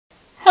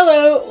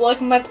Hello,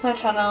 welcome back to my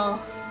channel.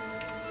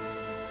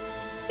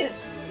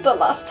 It's the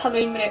last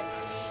Halloween video.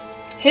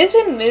 Who's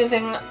been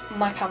moving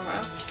my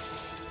camera?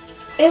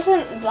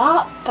 Isn't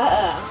that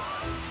better?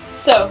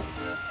 So,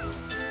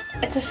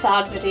 it's a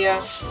sad video.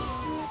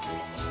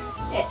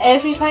 At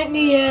every point in the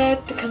year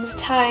there comes a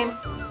time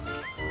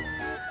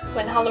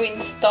when Halloween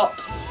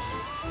stops.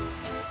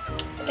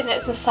 And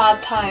it's a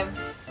sad time.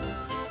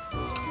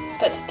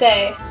 But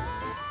today,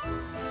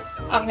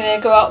 I'm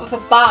gonna go out with a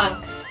bang.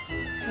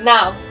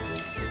 Now,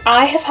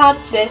 I have had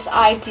this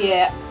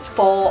idea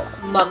for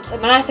months,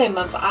 and when I say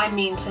months, I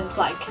mean since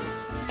like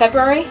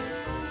February.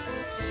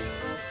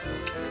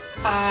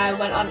 I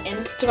went on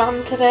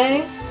Instagram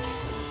today.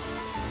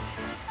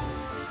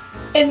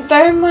 And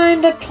bear in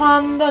mind I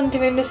planned on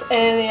doing this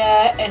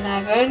earlier and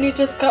I've only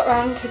just got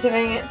around to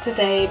doing it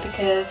today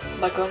because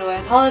we're going away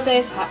on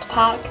holidays, so I had to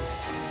pack.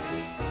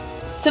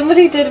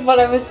 Somebody did what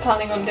I was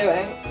planning on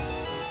doing.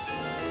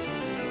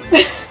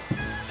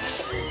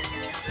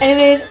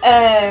 Anyways,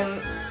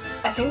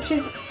 I think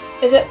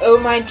is it Oh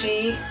My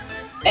G?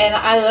 And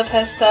I love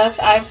her stuff.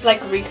 I've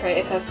like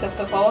recreated her stuff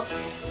before.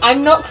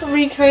 I'm not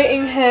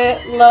recreating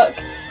her look.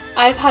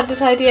 I've had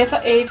this idea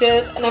for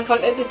ages and I've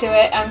wanted to do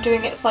it. I'm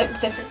doing it slightly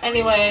different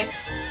anyway.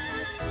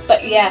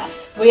 But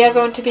yes, we are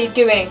going to be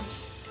doing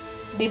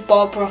the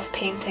Bob Ross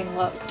painting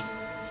look.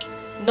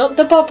 Not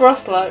the Bob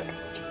Ross look.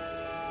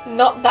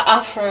 Not the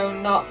afro,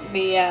 not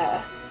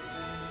the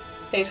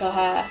facial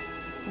hair.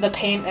 The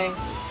painting.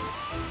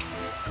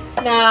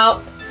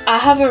 Now, I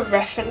have a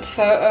reference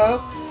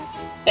photo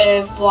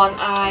of one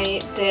I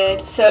did.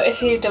 So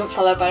if you don't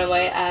follow, by the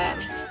way,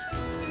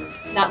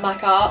 Nat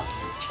McKenzie.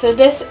 So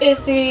this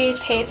is the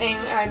painting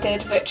I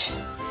did, which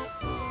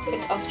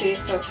it's obviously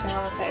focusing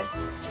on my face.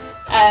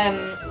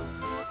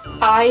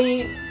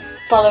 I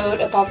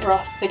followed a Bob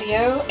Ross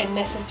video, and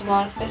this is the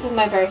one. This is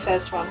my very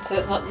first one, so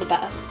it's not the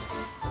best.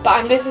 But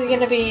I'm basically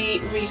going to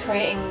be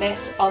recreating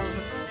this on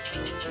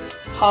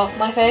half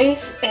my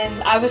face,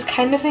 and I was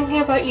kind of thinking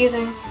about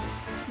using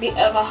the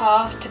other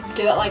half to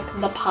do it like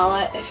the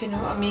palette, if you know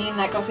what I mean.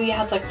 Like obviously it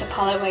has like the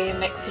palette where you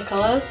mix your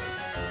colours.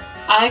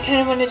 I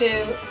kind of want to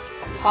do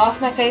half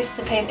my face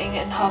the painting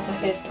and half my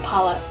face the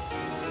palette.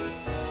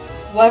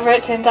 Whether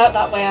it turns out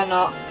that way or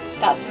not,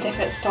 that's a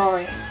different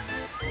story.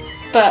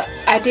 But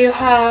I do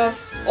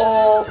have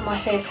all my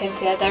face painted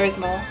here, there is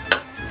more.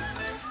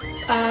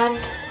 And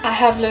I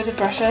have loads of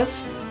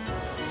brushes.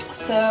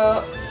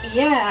 So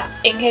yeah,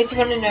 in case you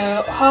want to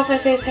know, half my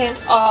face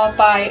paints are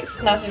by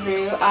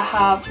Snazaroo. I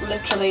have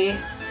literally,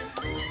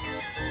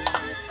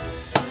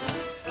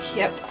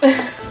 yep,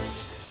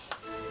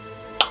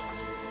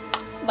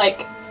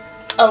 like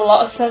a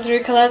lot of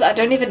Snazaroo colours. I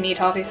don't even need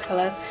half these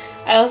colours.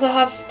 I also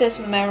have this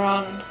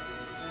Meron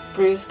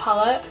Bruise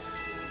palette,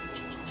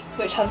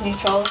 which has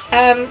neutrals.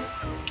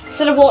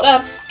 Soda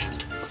water,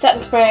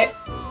 setting spray.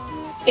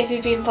 If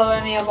you've been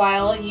following me a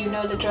while, you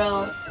know the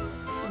drill.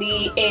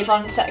 The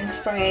Avon setting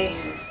spray.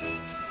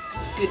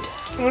 It's good.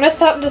 I'm going to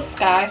start with the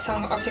sky, so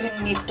I'm obviously going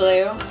to need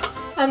blue.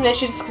 I'm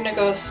literally just going to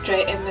go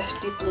straight in with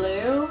the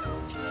blue,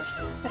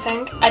 I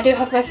think. I do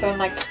have my phone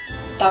like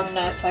down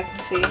there so I can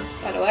see,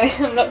 by the way.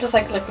 I'm not just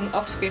like looking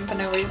off screen for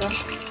no reason.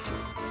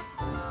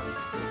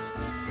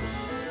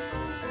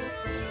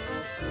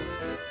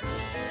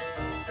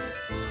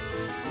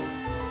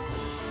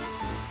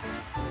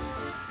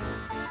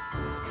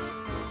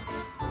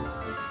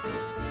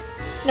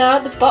 Now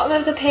the bottom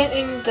of the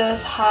painting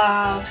does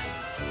have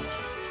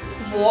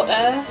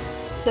water,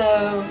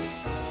 so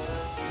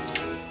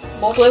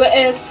more blue it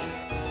is.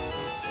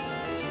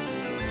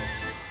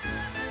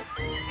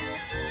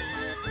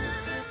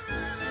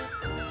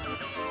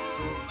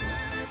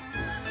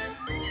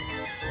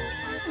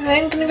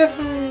 I'm gonna go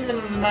from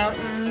the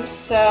mountains,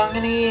 so I'm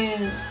gonna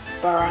use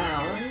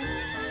brown.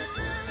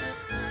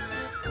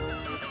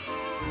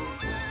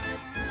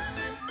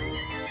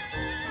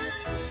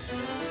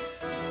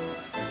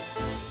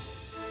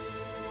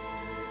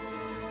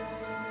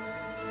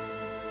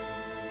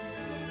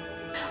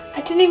 I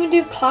didn't even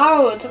do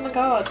clouds, oh my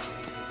god.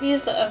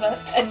 Use the other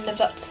end of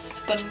that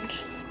sponge.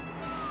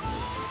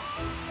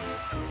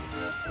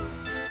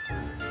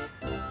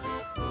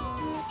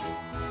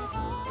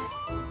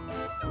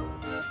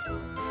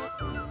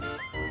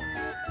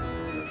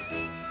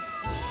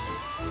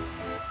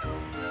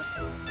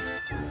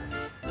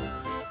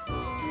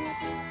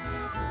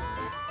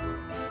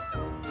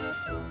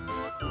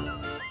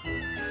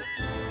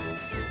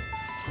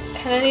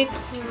 Kinda need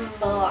some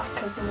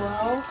black as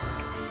well.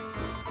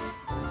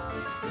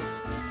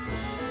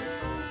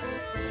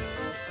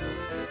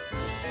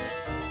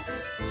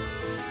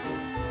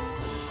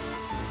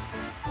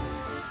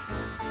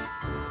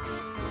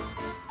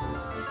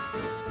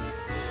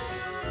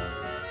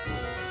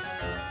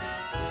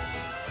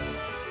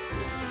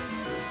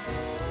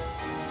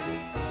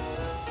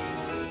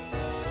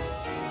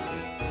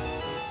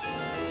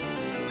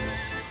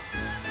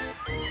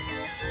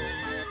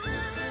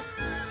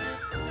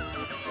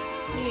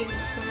 Use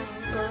some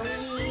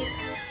green.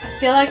 I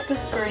feel like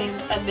this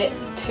green's a bit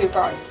too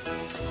bright,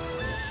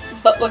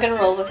 but we're gonna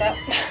roll with it.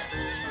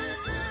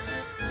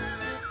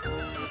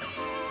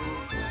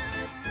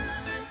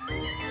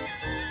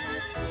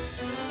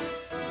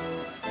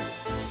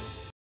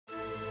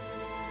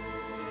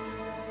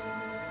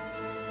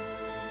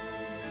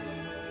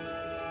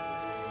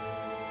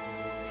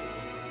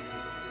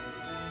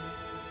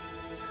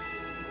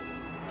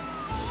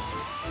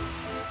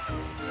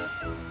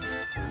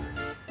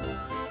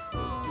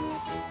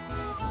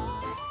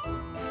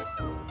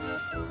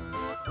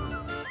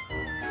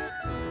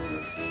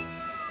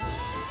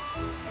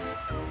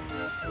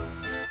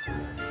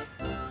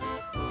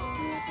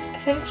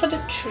 think for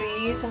the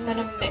trees I'm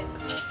gonna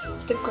mix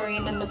the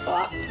green and the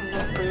black from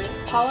the Bruce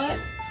palette.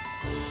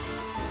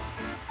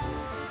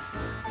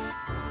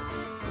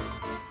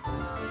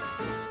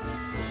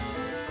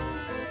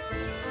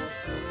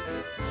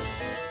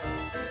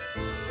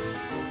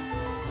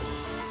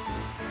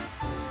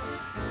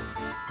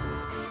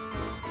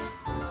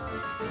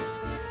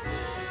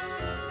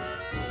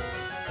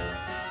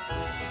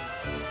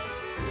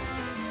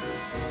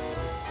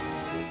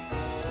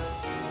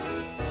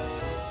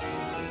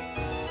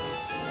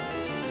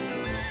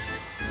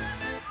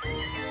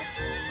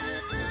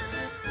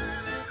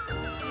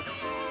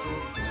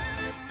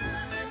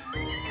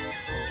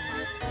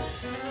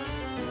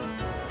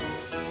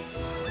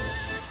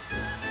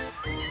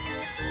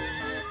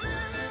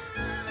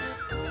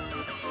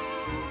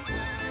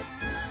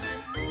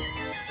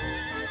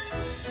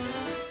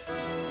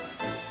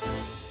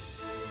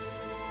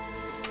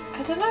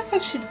 I don't know if I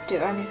should do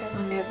anything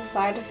on the other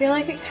side. I feel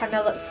like it kind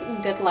of looks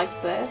good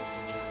like this.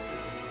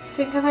 I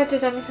think if I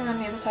did anything on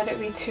the other side it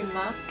would be too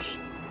much.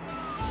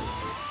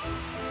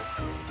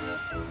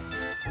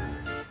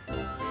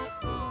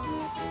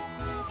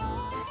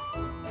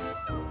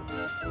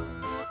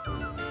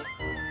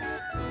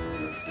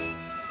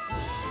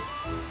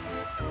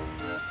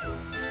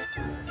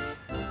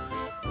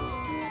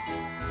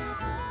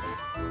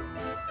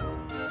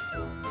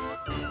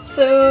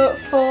 So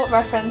for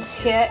reference,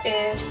 here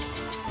is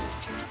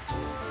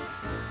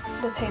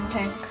the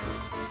painting.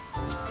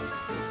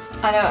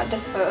 I know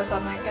this photo's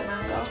on like an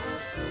angle.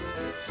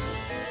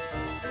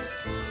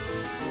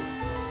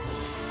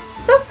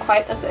 It's not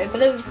quite the same,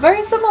 but it's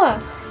very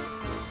similar.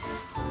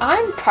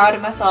 I'm proud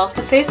of myself.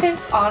 The face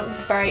paints aren't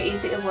very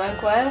easy to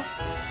work with.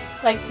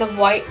 Like the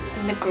white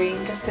and the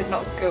green just did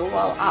not go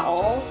well at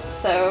all.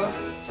 So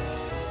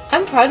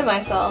I'm proud of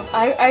myself.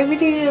 I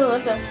really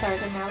love this. Sorry,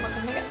 the nails are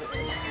coming again.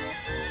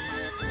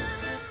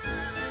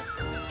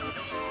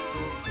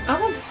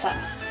 I'm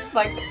obsessed.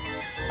 Like,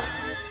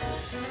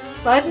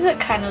 why does it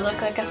kind of look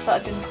like I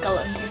started doing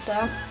skeleton teeth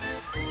now?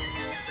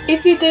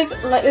 If you did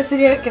like this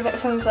video, give it a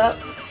thumbs up.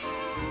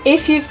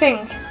 If you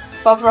think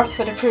Bob Ross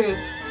would approve,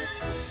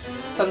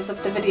 thumbs up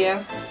the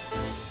video.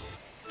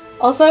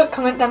 Also,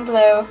 comment down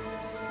below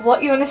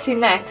what you want to see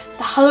next.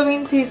 The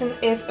Halloween season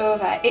is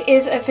over. It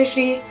is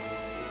officially,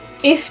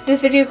 if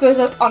this video goes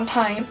up on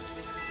time,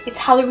 it's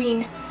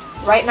Halloween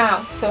right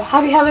now. So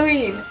happy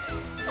Halloween!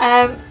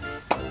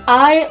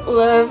 I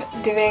love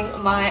doing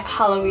my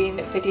Halloween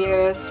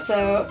videos,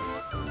 so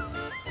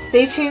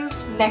stay tuned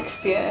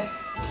next year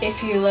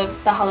if you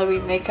love the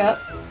Halloween makeup.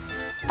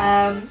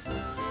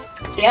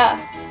 Yeah,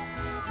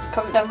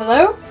 comment down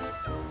below,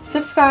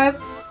 subscribe,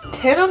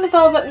 turn on the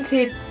bell button so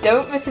you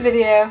don't miss a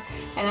video,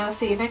 and I will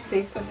see you next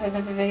week with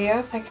another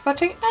video. Thank you for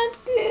watching and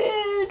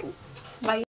goodbye.